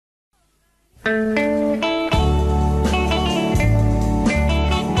There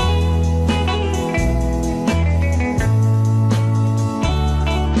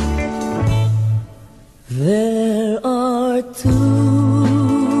are two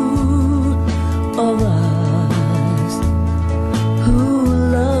of us who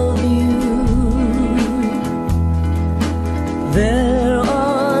love you. There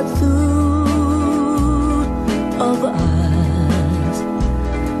are two of us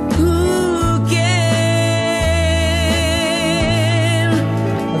who care.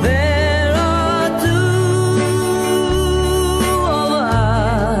 There are two of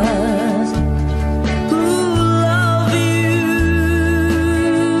us who love you.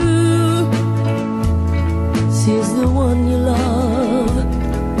 She's the one you love.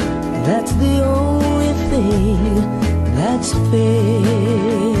 That's the only thing that's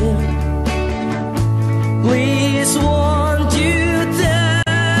fair. Please, won't you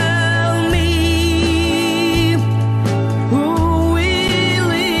tell me, who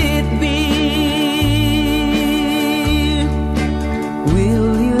will it be?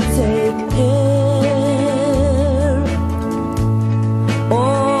 Will you take care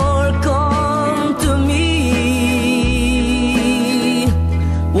or come to me?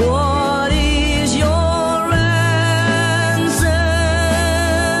 What is your answer?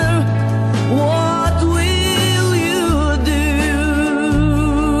 What will you do?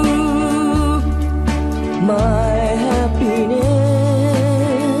 My happiness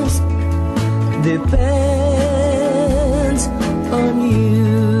depends on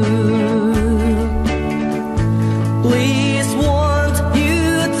you. Please, won't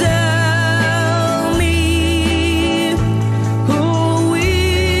you tell me, who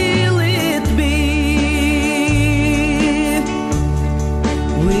will it be?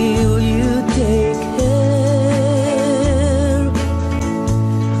 Will you take care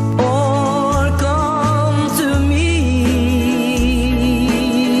or come to me?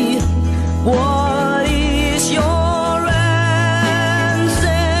 What is your answer?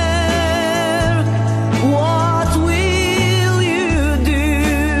 What will you do?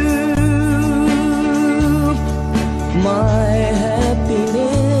 My happiness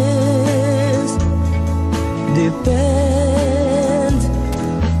depends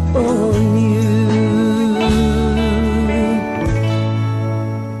on you.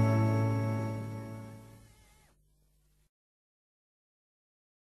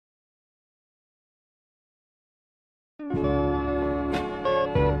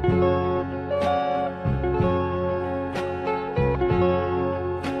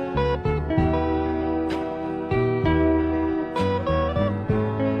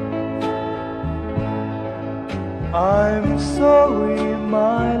 I'm sorry,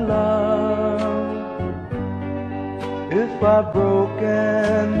 my love, if I've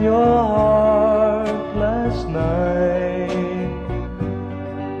broken your heart last night.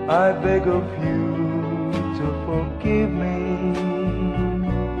 I beg of you to forgive me.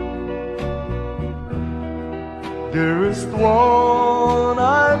 Dearest one,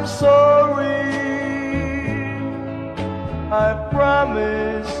 I'm sorry. I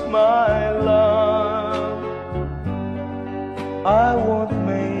promise, my love, I won't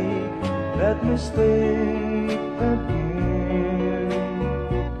make that mistake again.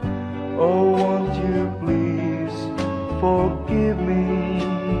 Oh, won't you please forgive me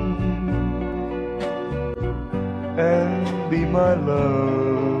and be my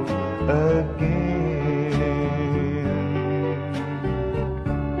love again.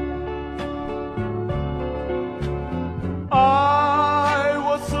 I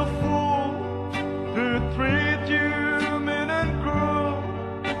was a fool to treat you mean and cruel.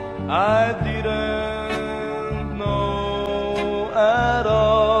 I didn't know at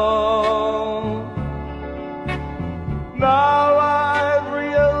all. Now I've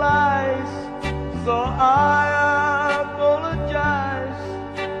realized, so I apologize.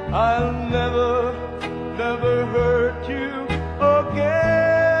 I'll never, never hurt you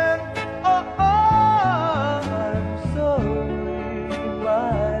again. Oh, I'm sorry,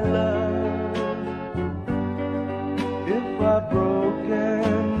 my love, if I've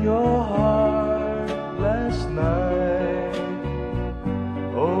broken your heart last night.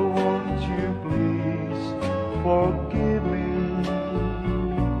 Oh, won't you please forgive me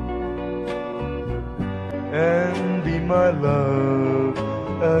and be my love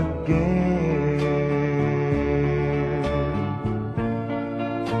again.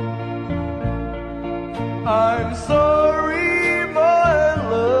 I'm sorry, my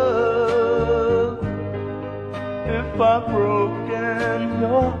love, if I've broken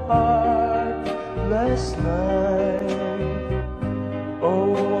your heart last night.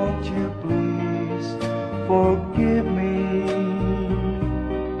 Oh, won't you please forgive me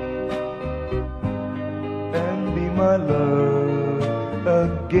and be my love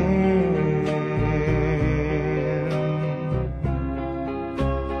again.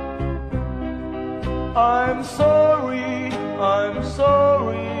 I'm sorry, I'm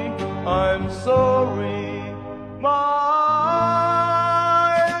sorry, I'm sorry, my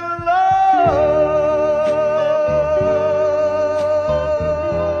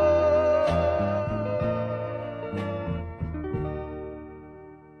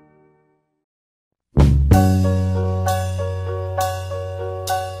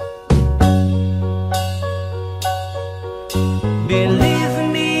Believe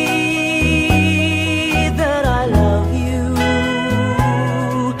me that I love you.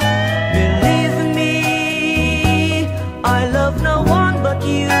 Believe me, I love no one but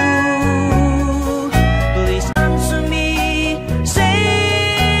you. Please answer me,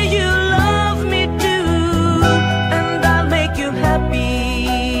 say you love me too, and I'll make you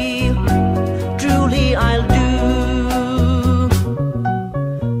happy. Truly I'll do.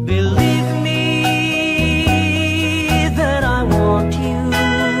 Believe me that I want you.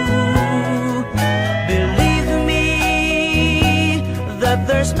 Believe me that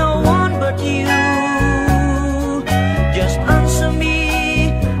there's no one but you. Just answer me,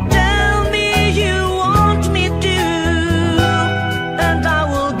 tell me you want me to, and I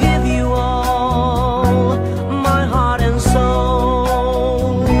will give you all my heart and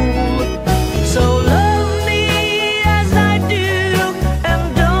soul. So love me as I do, and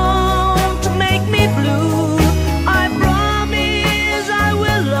don't make me blue. I promise I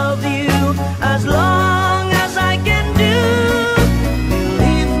will love you as long as I can do.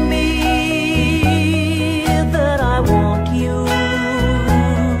 Believe me that I want you.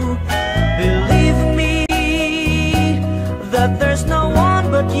 Believe me that there's no one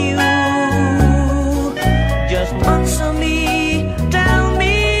but you. Just answer me, tell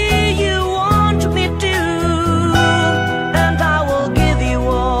me you want me to, and I will give you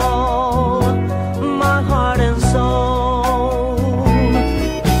all my heart and soul.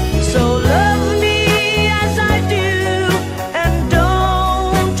 So love me as I do, and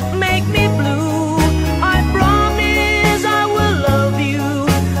don't make me blue. I promise I will love you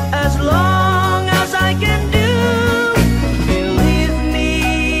as long as I can do. Believe me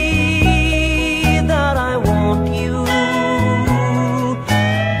that I want you.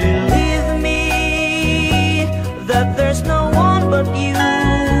 Believe me that there's no one but you.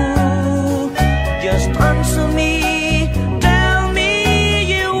 Just answer me, tell me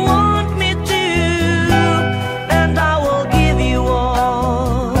you want me to, and I will give you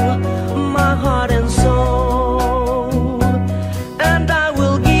all my heart and soul, and I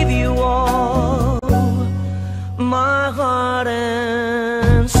will give you all my heart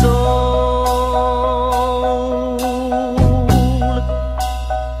and soul.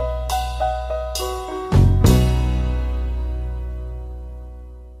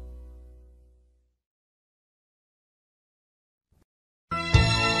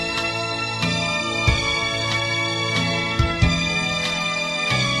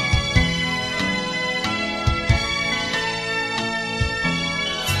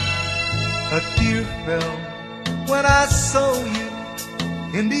 A tear fell when I saw you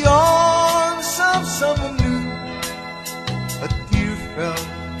in the arms of someone new. A tear fell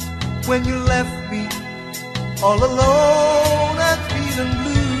when you left me all alone and feeling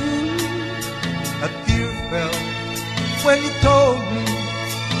blue. A tear fell when you told me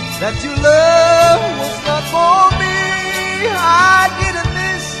that your love was not for me. I didn't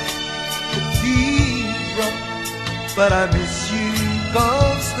miss the teardrop, but I miss you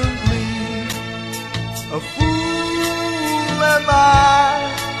constantly. A fool am I,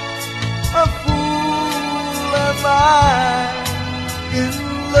 a fool am I in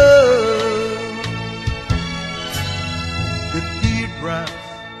love. The teardrops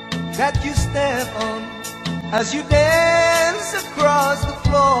that you step on as you dance across the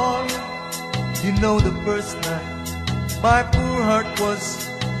floor. You know the first night my poor heart was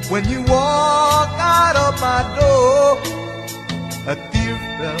when you walked out of my door. A tear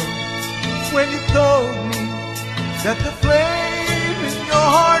fell when you told me that the flame in your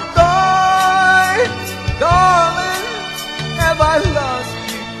heart died. Darling, have I lost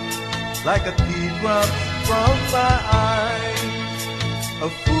you like a teardrop from my eyes? A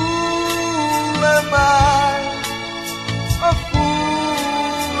fool am I, a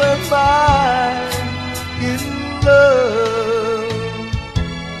fool am I in love.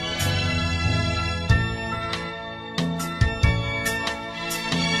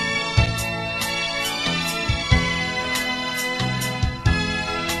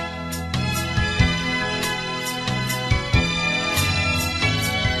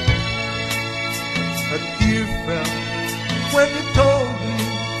 when you told me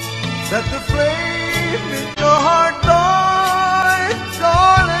that the flame in your heart died.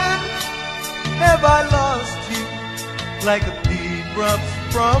 Darling, have I lost you like a teardrop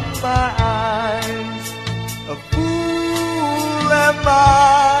from my eyes? A fool am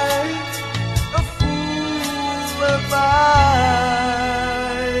I, a fool am I,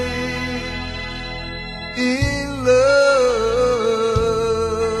 in love.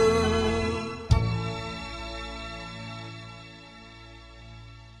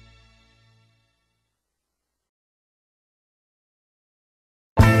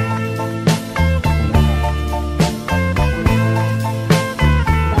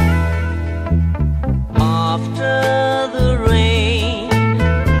 After the rain,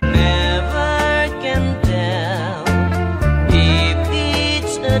 never can tell if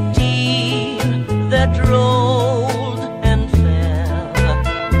it's a tear that rolled and fell.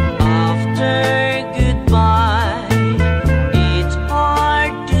 After goodbye, it's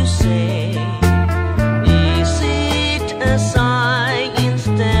hard to say. Is it a sigh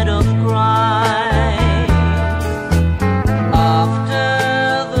instead of cry? After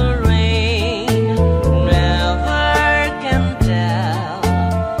the rain, never can tell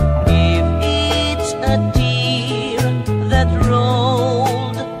if it's a tear that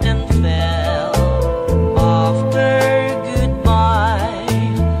rolled and fell. After goodbye,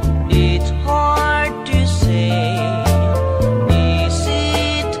 it's hard to say. Is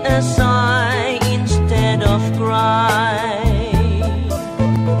it a sigh instead of cry?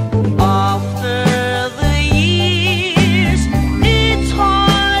 After the years, it's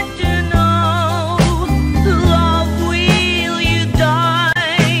hard to know. Love, will you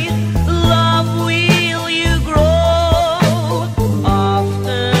die? Love, will you grow?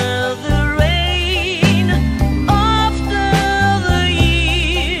 After the rain, after the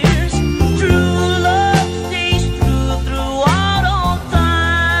years, true love stays true throughout all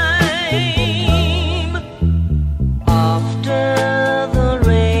time. After the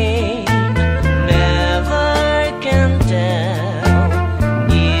rain, never can tell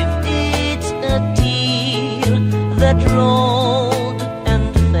if it's a tear that rolled and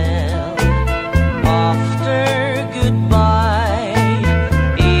fell. After goodbye,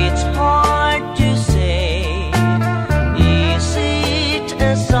 it's hard to say. Is it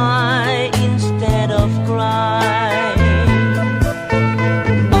a sigh instead of cry?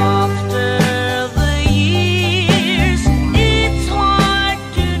 After the years, it's hard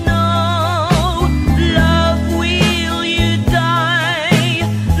to know. Love, will you die?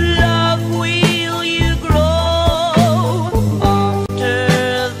 Love, will you grow? After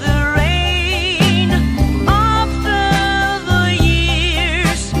the rain, after the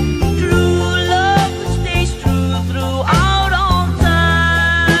years, true love stays true throughout all time.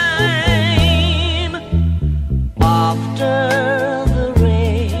 After the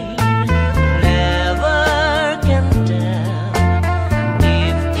rain, never can tell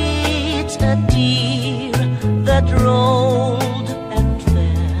if it's a tear that rolled and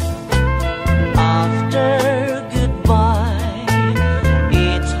fell. After goodbye,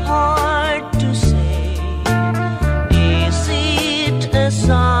 it's hard to say. Is it a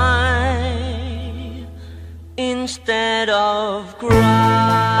sigh instead of cry?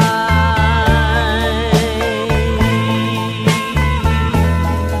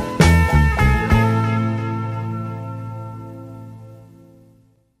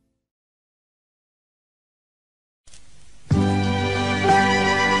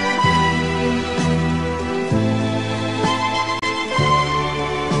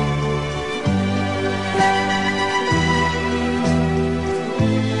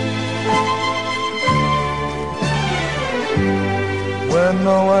 When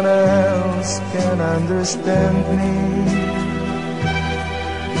no one else can understand me,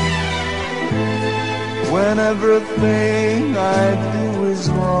 when everything I do is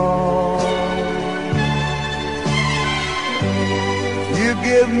wrong, you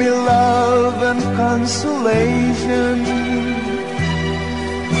give me love and consolation.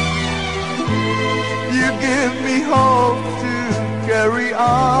 You give me hope to carry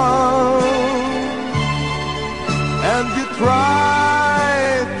on, and you try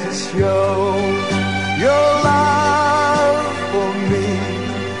to show your love for me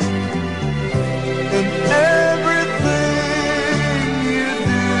in everything you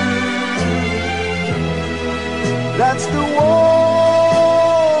do. That's the wonder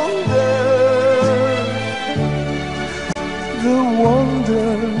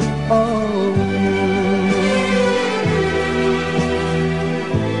of you.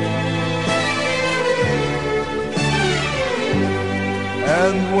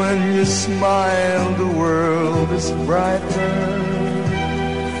 And when when you smile, the world is brighter.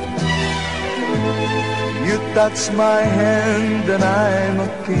 You touch my hand and I'm a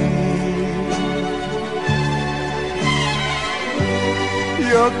king.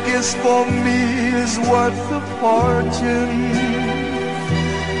 Your kiss for me is worth a fortune.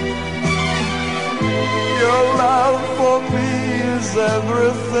 Your love for me is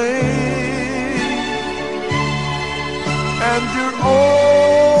everything. And you're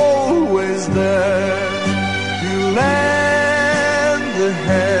always there to lend a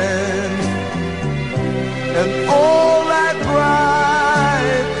hand. And all I try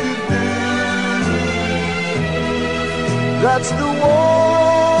to do, that's the wonder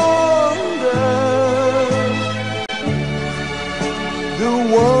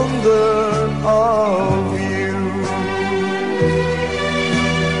of you.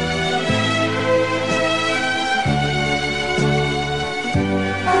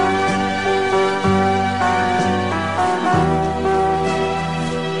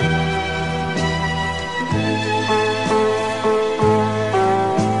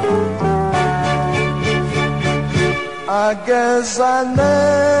 I guess I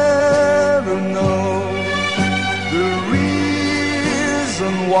never know the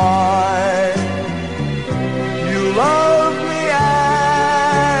reason why you love me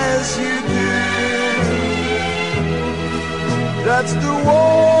as you do. That's the wonder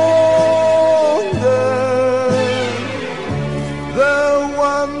of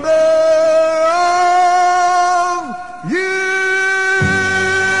you.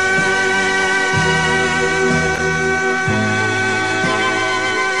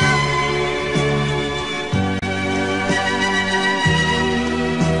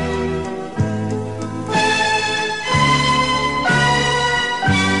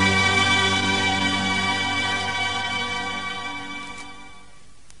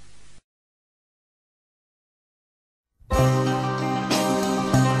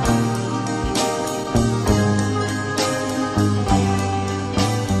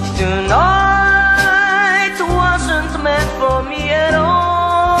 Tonight wasn't meant for me at all,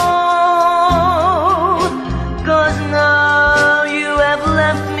 'cause now you have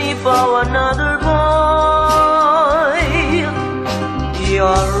left me for another boy.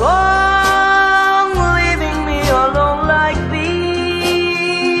 You're wrong leaving me alone like this,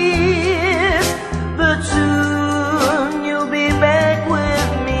 but soon you'll be back with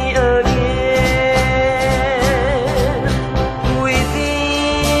me again. With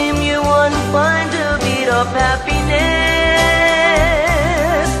him you won't find a bit of happiness.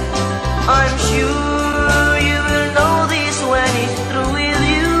 I'm sure you will know this when he's through with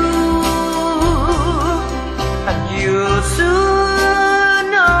you, and you'll soon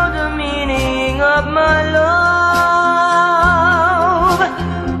know the meaning of my love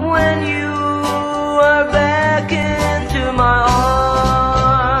when you are back into my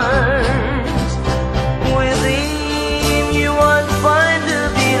arms. With him you won't find a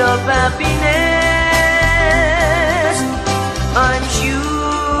bit of happiness. I'm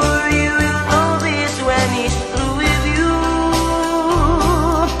sure you will know this when he's through with you.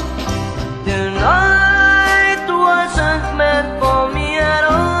 Tonight wasn't meant for me at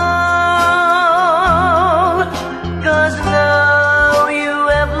all, 'cause now you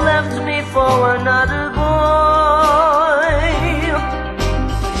have left me for another boy.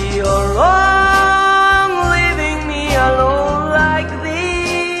 You're wrong leaving me alone like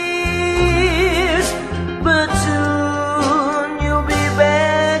this, but soon you'll be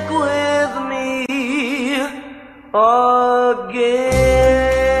back with me again.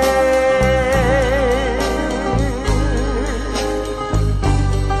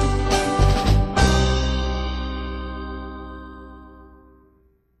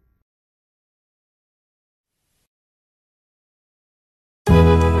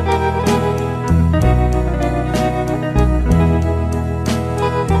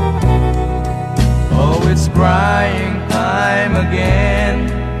 Oh, it's crying time again.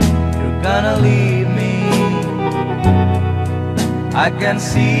 You're gonna leave me. I can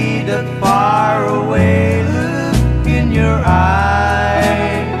see that far away look in your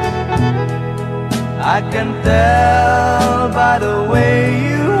eyes. I can tell by the way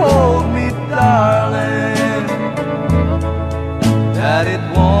you hold me, darling, that it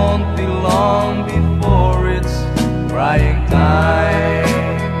won't be long before it's crying time.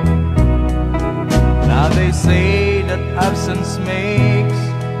 Now they say that absence makes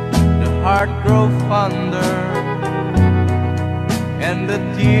the heart grow fonder, and the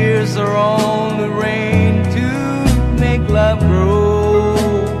tears are only rain to make love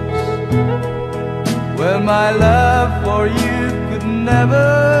grows. Well, my love for you could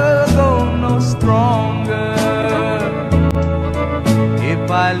never go no stronger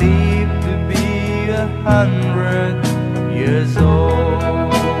if I live to be 100 years old.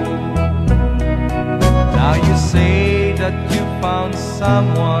 Now you say that you found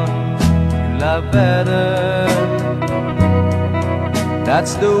someone you love better.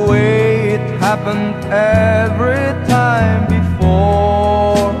 That's the way it happened every time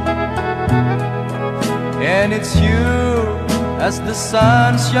before. And it's you as the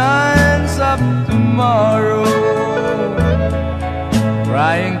sun shines up tomorrow.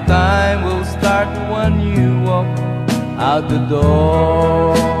 Crying time will start when you walk out the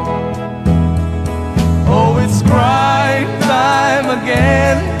door. Oh, it's crying time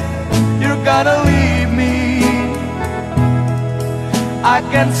again. You're gonna leave me. I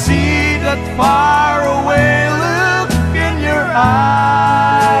can see that faraway look in your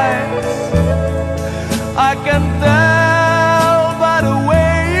eyes. I can tell by the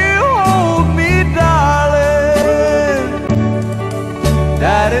way you hold me, darling,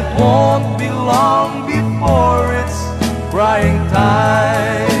 that it won't be long before it's crying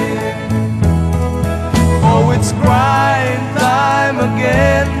time. Oh, it's crying time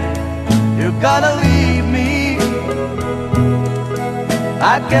again. You're gonna leave me.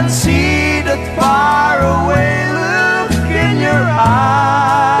 I can see that faraway look in your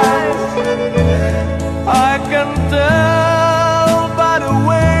eyes. I can tell by the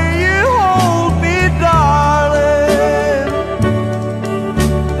way you hold me, darling,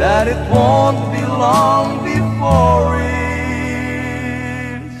 that it won't be long before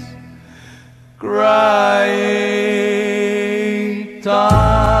it's crying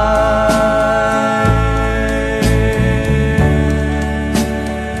time.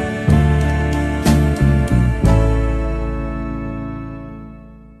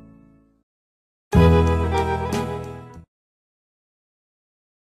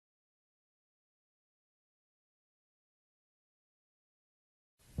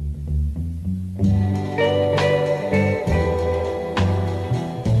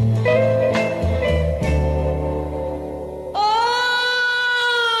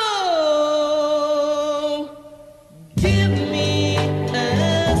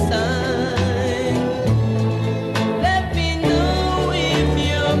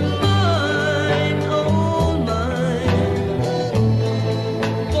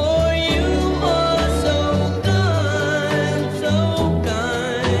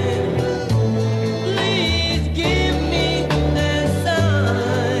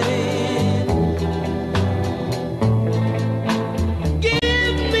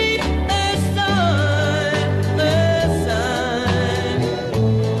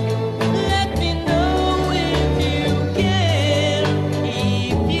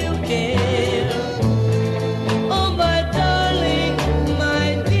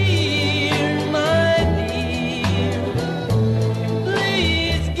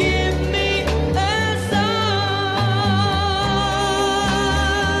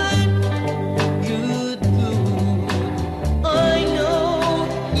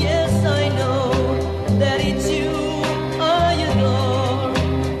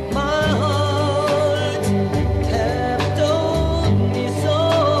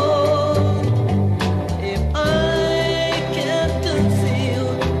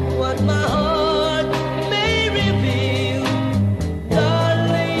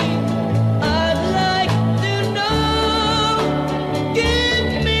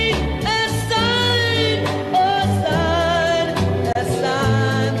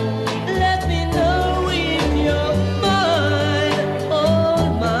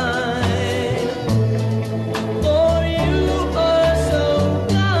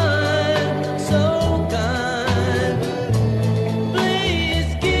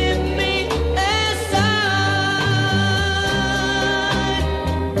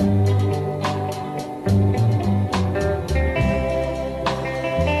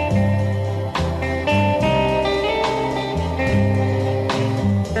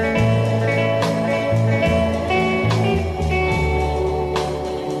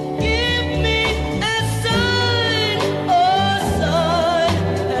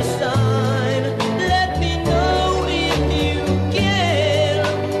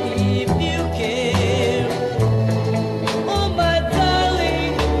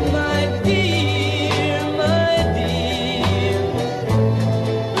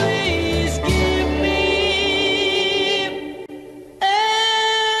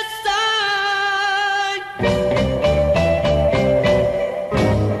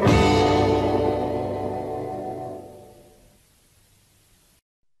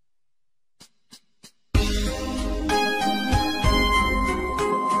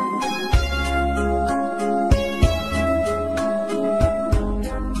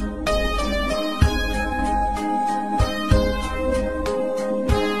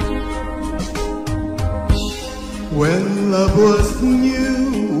 When love was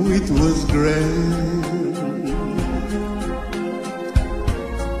new, it was grand.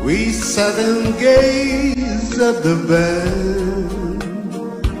 We sat and gazed at the band.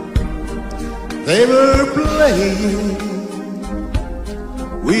 They were playing,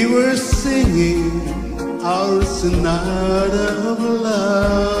 we were singing our sonata of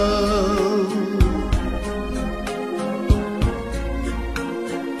love.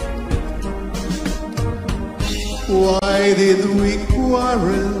 Why did we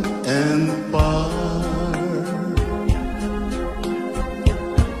quarrel and part?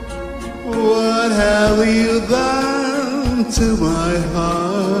 What have you done to my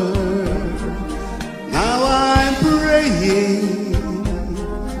heart? Now I'm praying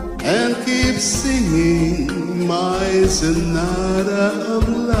and keep singing my sonata of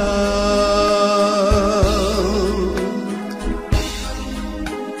love.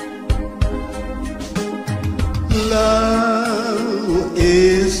 Love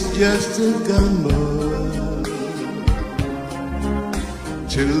is just a gamble.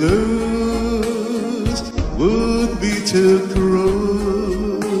 To lose would be too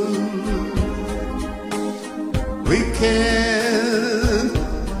cruel. We can't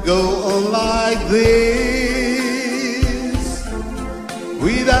go on like this.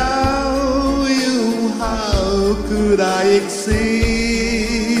 Without you, how could I exist?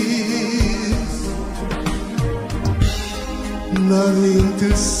 Nothing to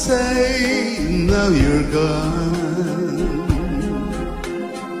say, now you're gone.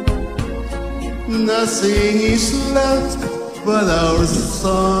 Nothing is left but our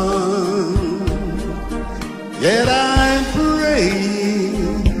song. Yet I'm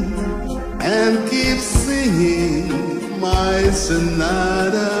praying and keep singing my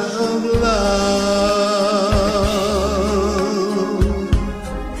sonata of love.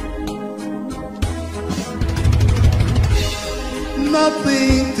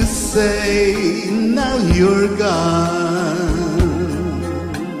 Nothing to say, now you're gone.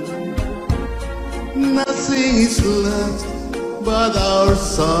 Nothing is left but our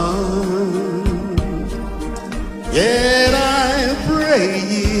song. Yet I'm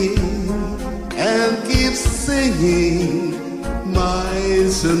praying and keep singing my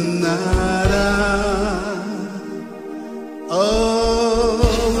sonata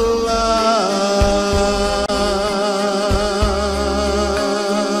of love.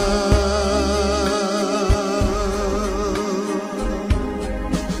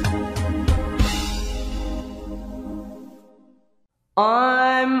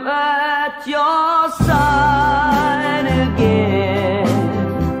 I'm at your side again,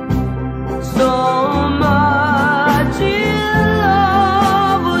 so much in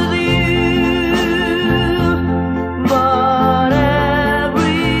love with you. But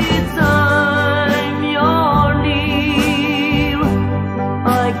every time you're near, I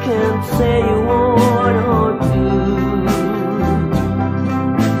can't say a word or two.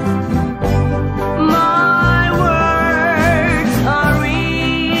 My words are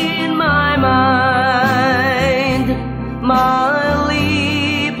in my mind, my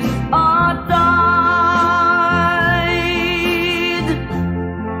lips are tied.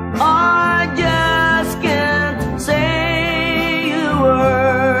 I just can't say a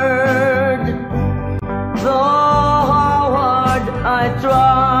word, though how hard I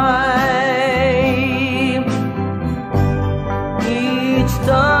try. Each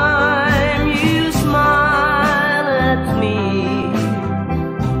time you smile at me,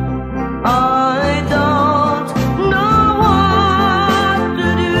 I don't know what to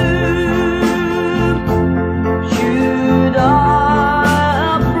do. Should I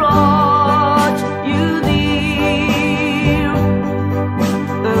approach you, dear,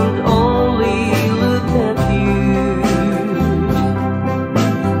 and only look at you?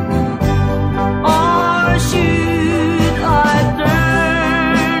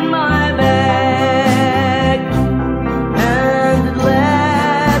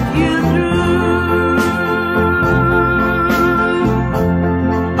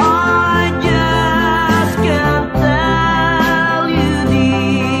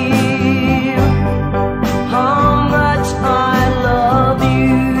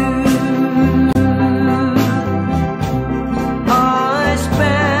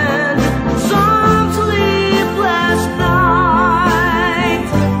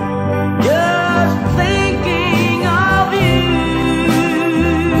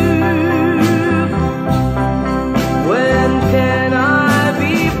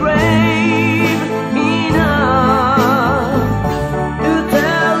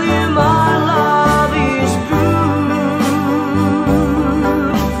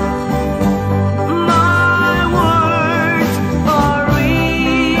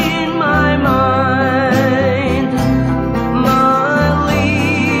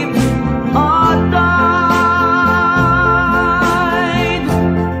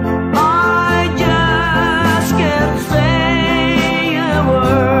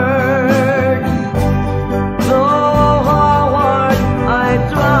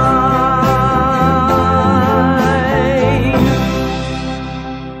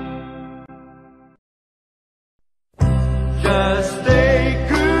 Just take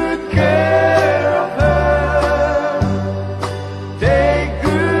good care of her. Take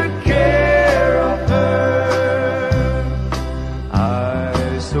good care of her.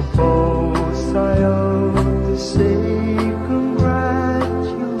 I suppose I ought to say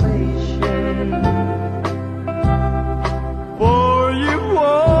congratulations, for you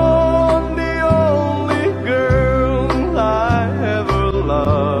won the only girl I ever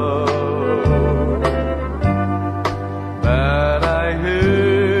loved. But I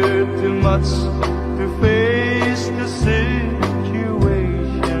heard too much to face the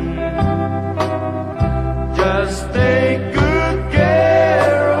situation. Just take good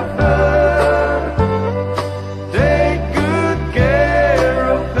care of her. Take good care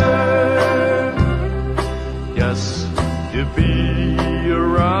of her. Just to be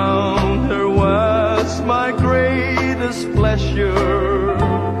around her was my greatest pleasure.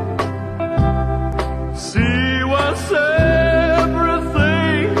 She was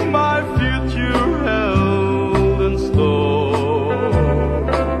everything my future held in store.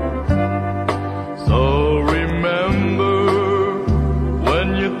 So remember, when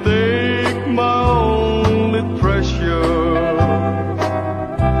you take my only treasure,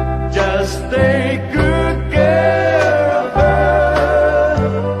 just take good care of her.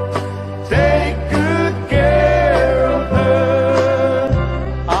 Take good care of her.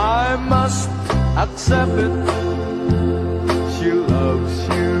 I must accept it. She loves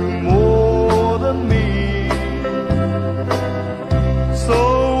you more than me. So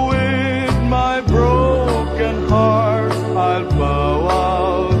with my broken heart, I'll bow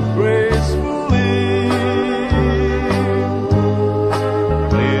out gracefully.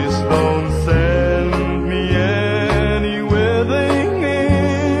 Please don't send me any wedding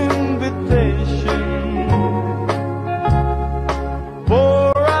invitation,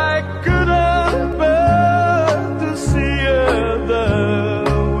 for I couldn't bear to see her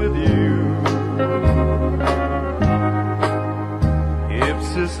there with you. If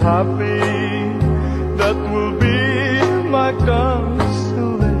she's happy, that will be my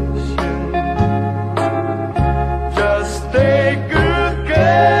consolation. Just take good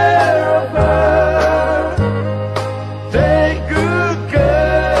care of her. Take good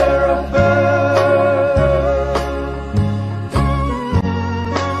care of her.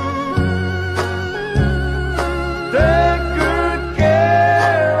 Take good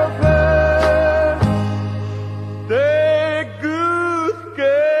care of her. Take good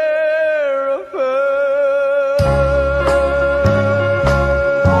care of her.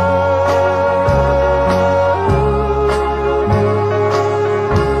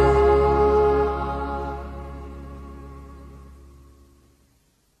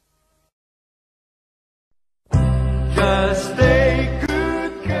 Just take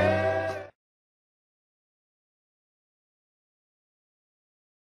good care.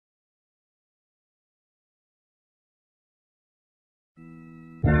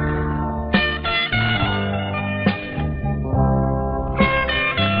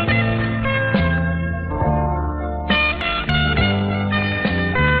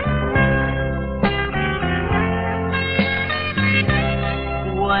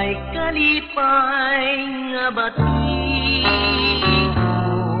 Huwag kalipay nga batido,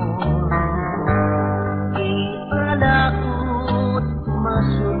 ialakot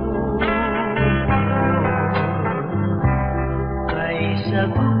masunod, kaysa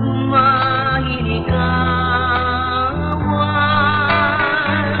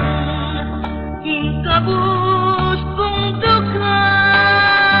gumahilikawan, ikabus kong dukan,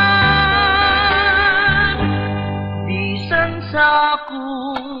 bisan sa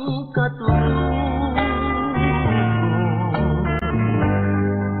akong katulog,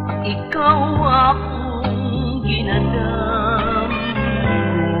 ikaw akong ginadam,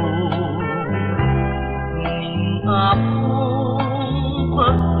 ning akong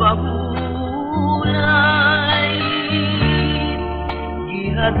pagpabulay,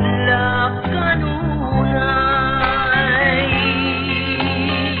 gihadlak kanunay.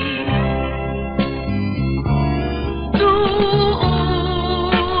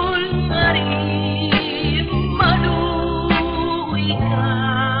 Tuon nga rin maluwi ka,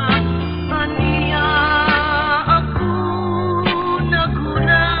 aniya ako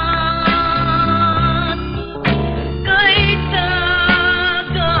nagulat, kay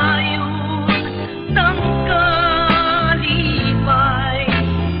tagayon tangkalipay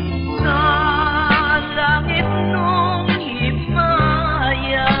sa langit nung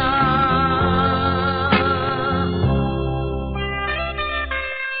himaya.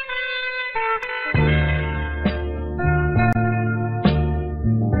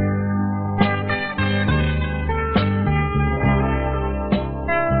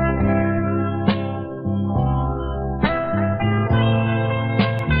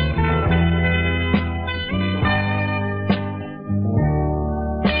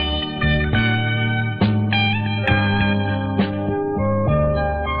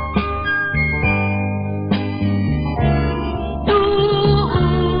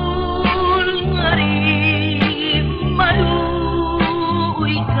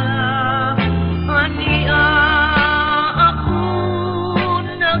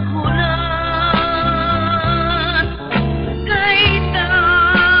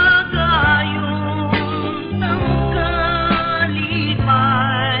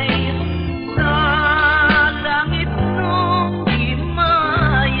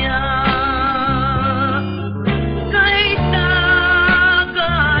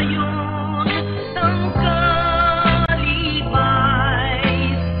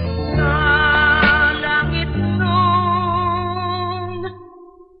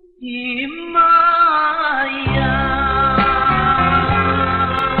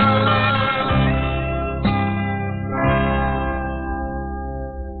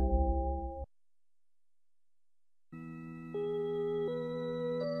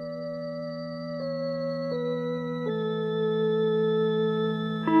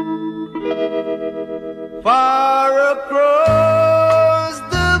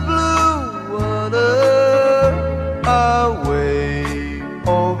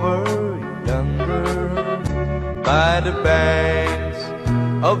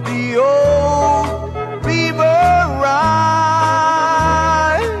 of the old river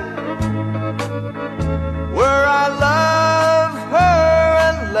ride, where I loved her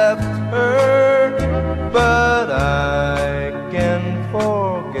and left her, but I can't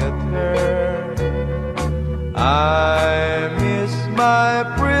forget her. I miss my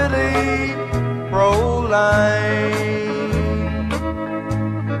pretty Fräulein.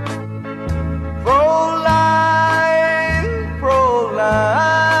 Fräulein,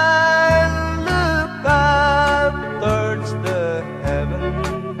 Fräulein, look up towards the heaven.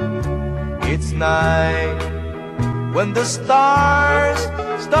 It's night when the stars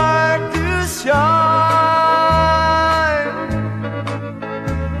start to shine.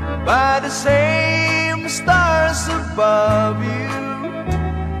 By the same stars above you,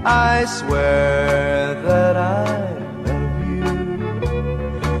 I swear that I love you.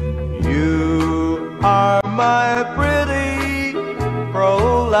 You are my pretty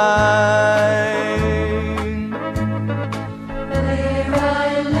Fräulein. Where I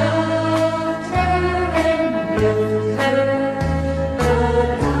loved her and loved her,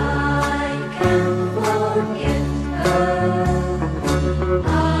 but I can't forget her. I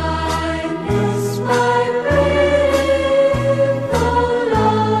miss my pretty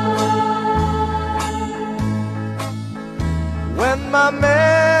Fräulein. When my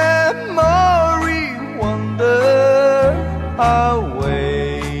memory wanders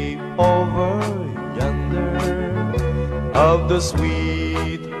away over yonder, of the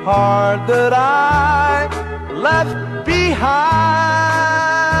sweetheart that I left behind,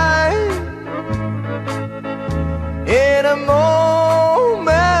 in a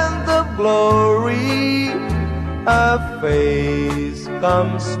moment of glory, a face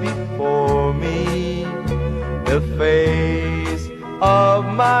comes before me, the face of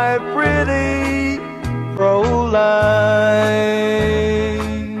my pretty Fräulein.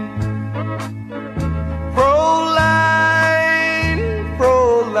 Fräulein,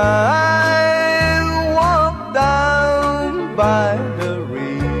 Fräulein, walk down by the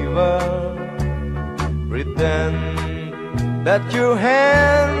river, pretend that your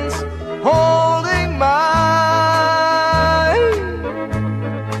hands holding mine.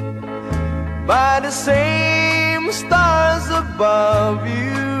 By the same stars above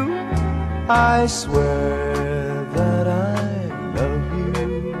you, I swear that I love you.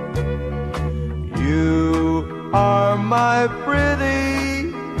 You are my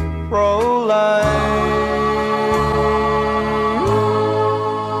pretty Fräulein.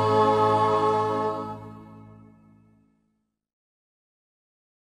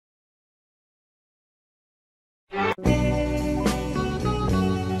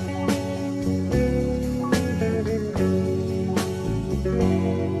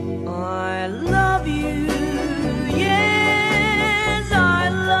 I love you, yes, I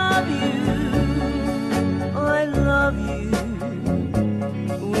love you. I love you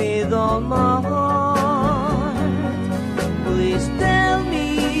with all my heart. Please tell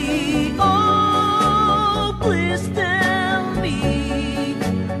me, oh, please tell me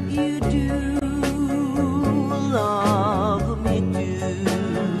you do love me too.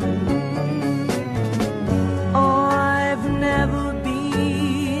 I've never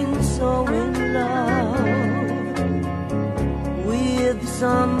been so in love with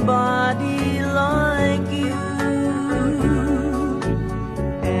somebody like you,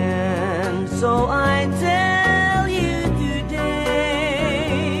 and so I tell you today,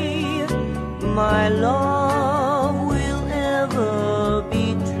 my love will ever be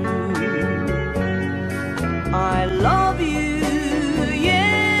true. I love you,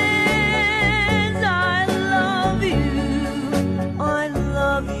 yes, I love you. I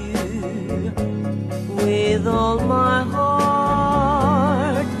love you with all my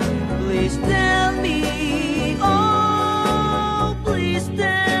heart. Please tell me, oh, please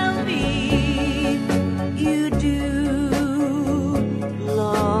tell me you do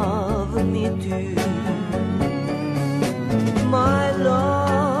love me too. My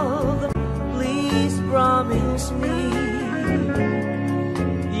love, please promise me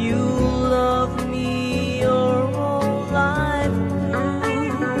you'll love me your whole life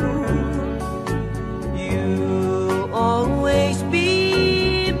through. You'll always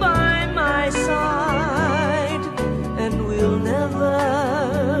be by my side and will never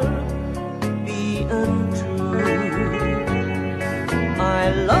be untrue.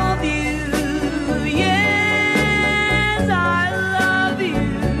 I love you, yes, I love you.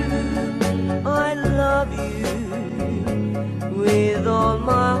 I love you with all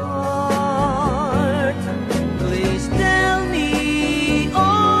my heart. Please tell me,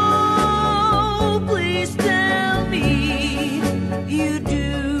 oh, please tell me you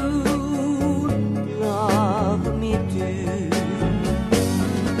do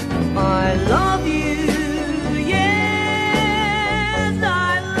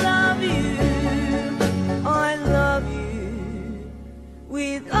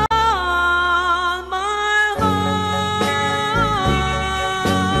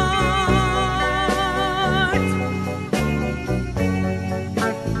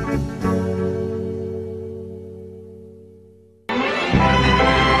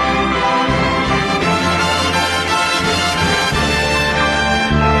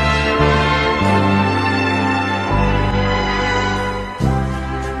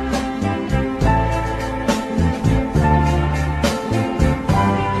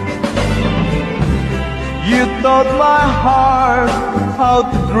taught my heart how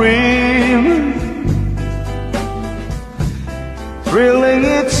to dream, thrilling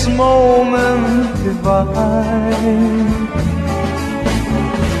each moment divine.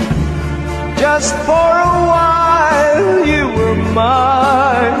 Just for a while you were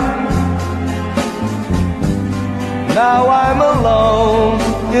mine. Now I'm alone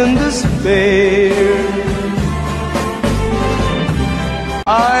in despair.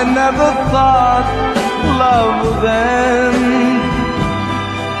 I never thought love would end,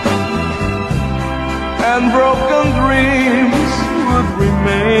 and broken dreams would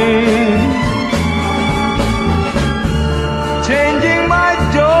remain, changing my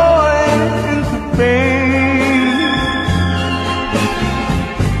joy into pain.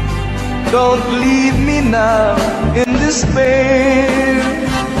 Don't leave me now in despair.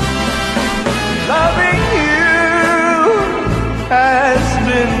 Loving you has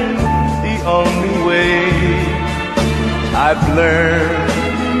been the only way. I've learned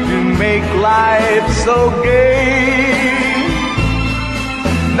to make life so gay.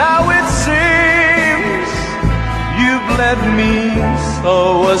 Now it seems you've led me so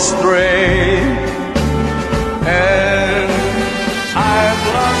astray, and I've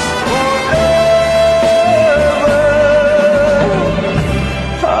lost forever.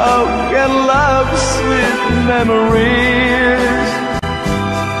 How can love's sweet memories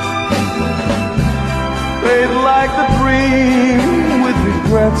fade like a dream with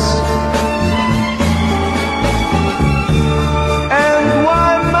regrets? And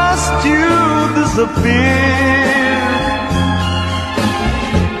why must you disappear,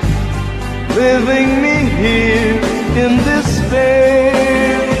 leaving me here in despair?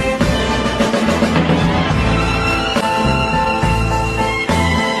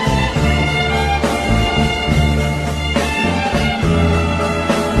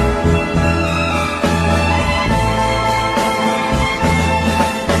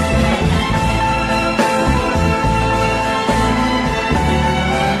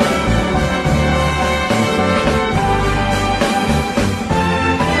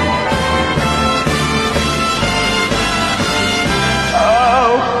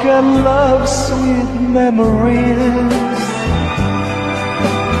 Love's sweet memories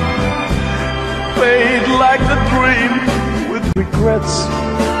fade like the dream with regrets.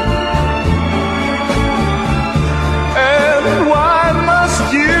 And why must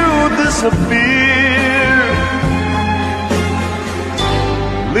you disappear,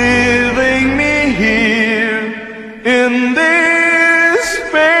 leaving me here in despair?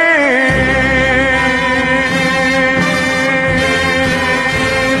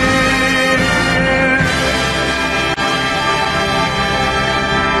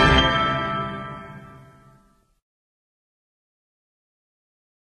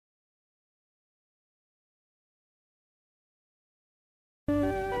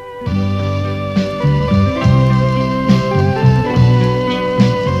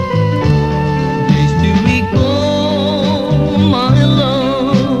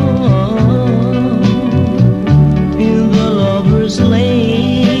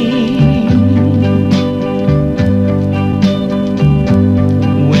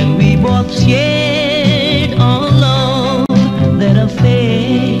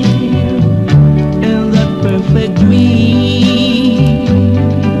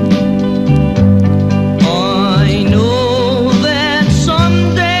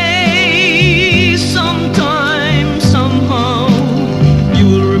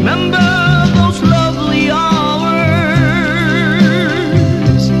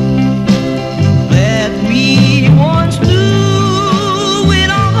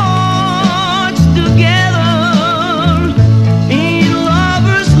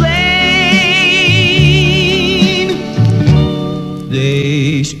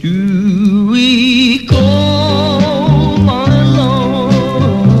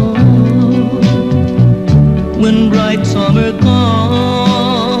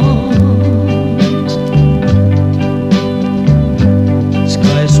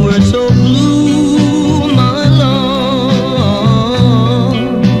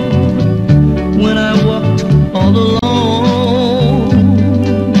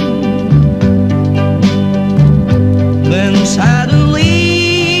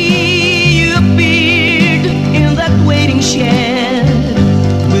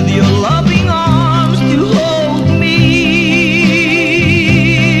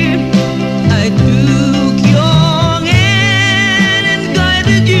 took your hand and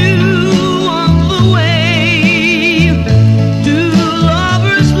guided you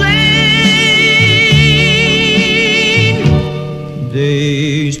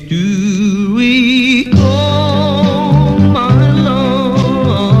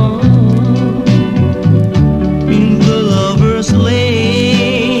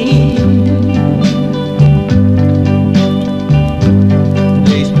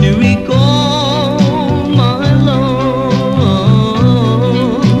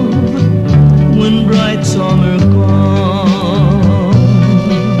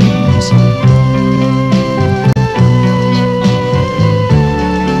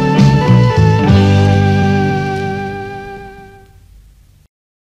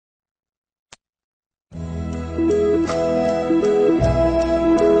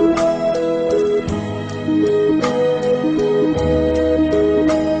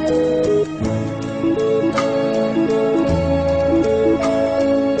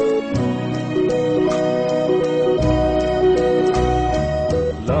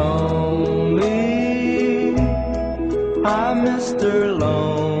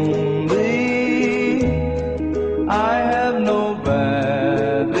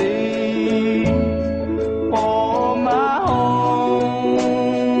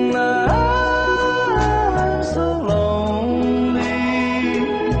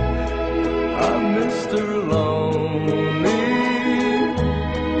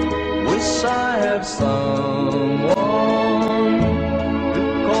have someone to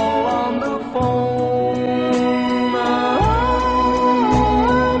call on the phone. I'm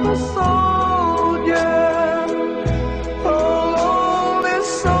a soldier, a lonely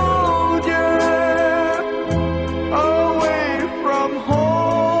soldier, away from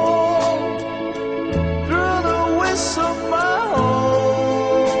home, through the whistle of my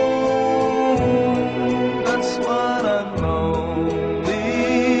home. That's what I'm lonely,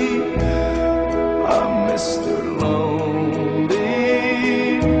 I'm Mr.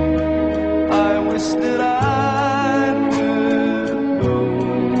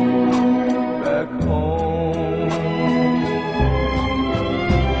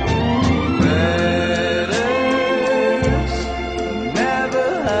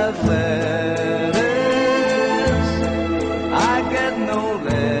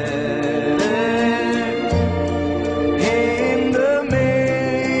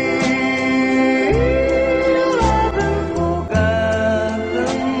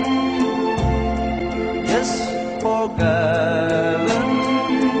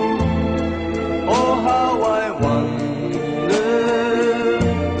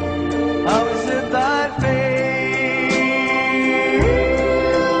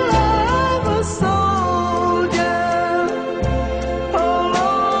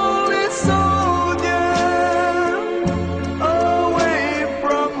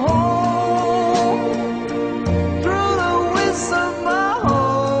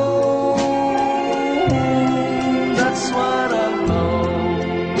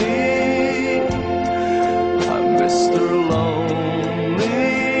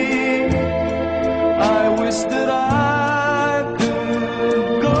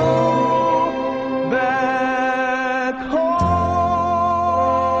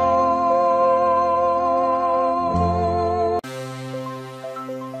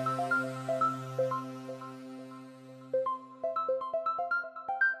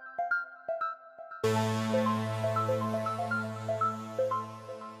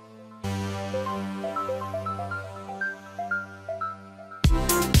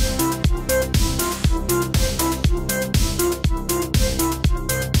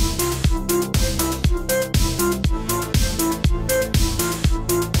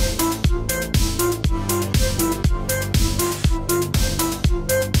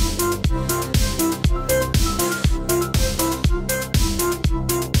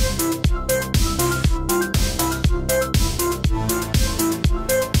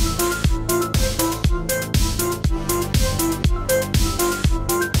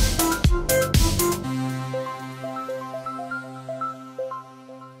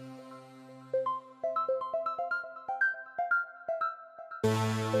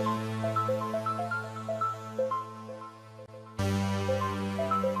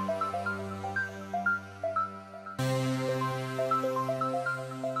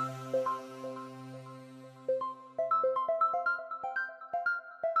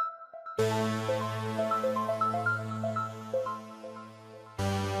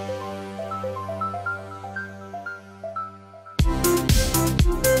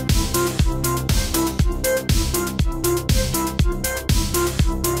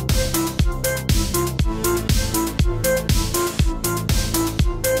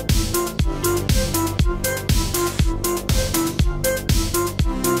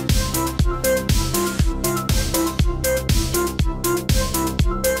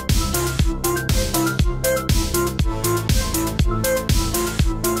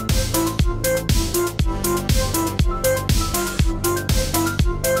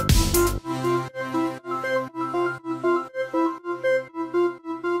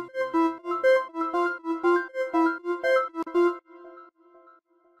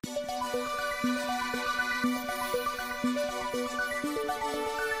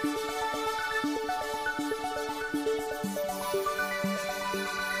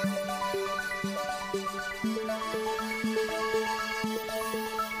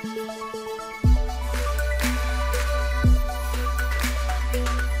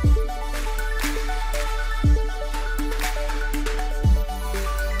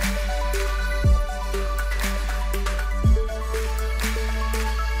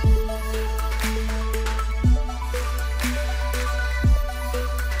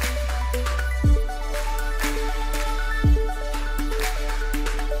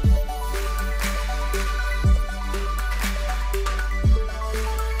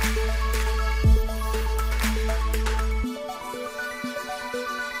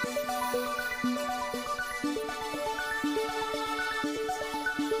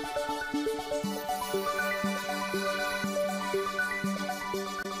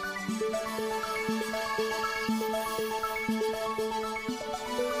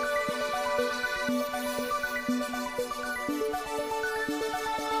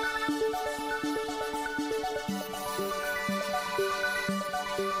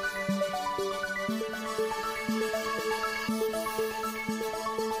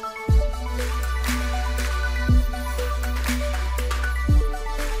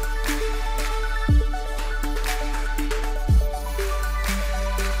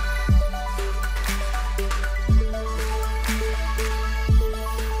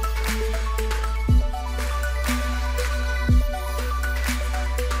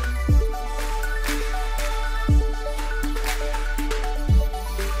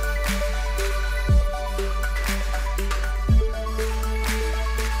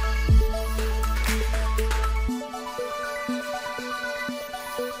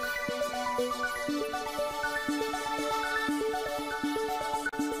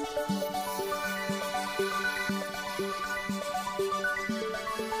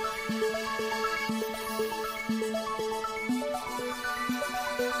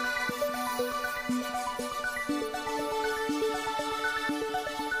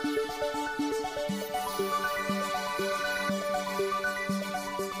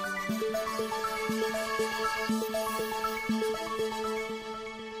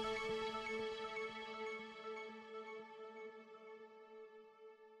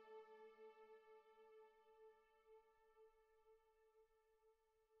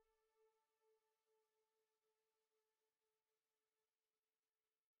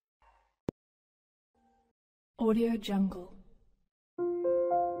 Audio Jungle.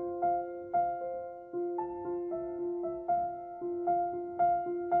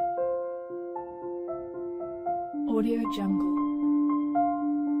 Audio Jungle.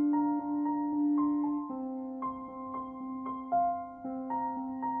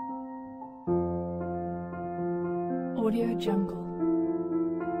 Audio Jungle.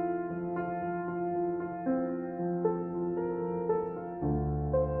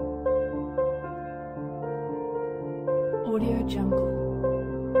 Audio Jungle.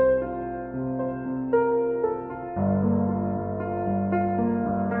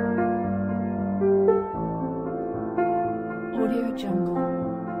 Audio Jungle.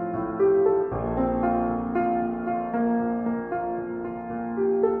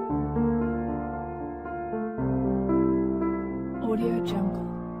 Audio Jungle.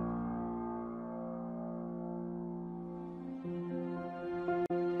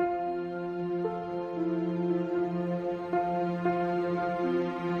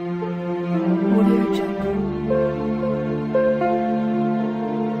 Audio Jungle.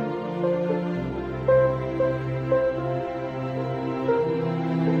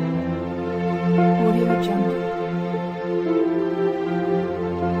 Audio Jungle. Audio Jungle.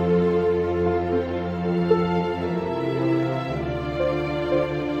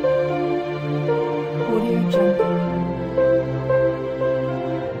 Audio Jungle. Audio Jungle.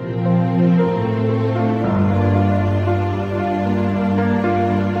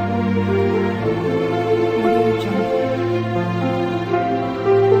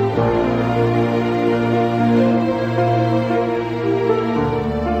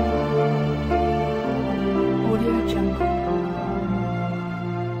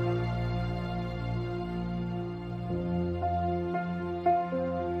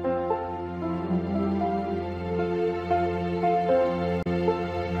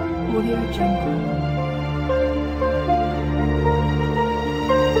 Audio Jungle.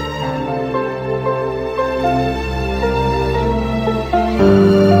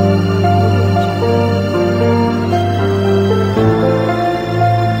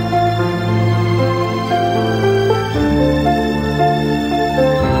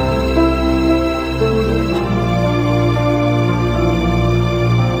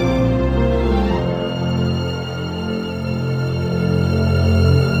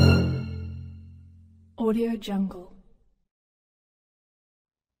 Audio Jungle.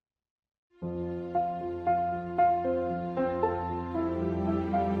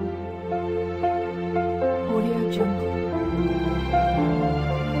 Audio Jungle.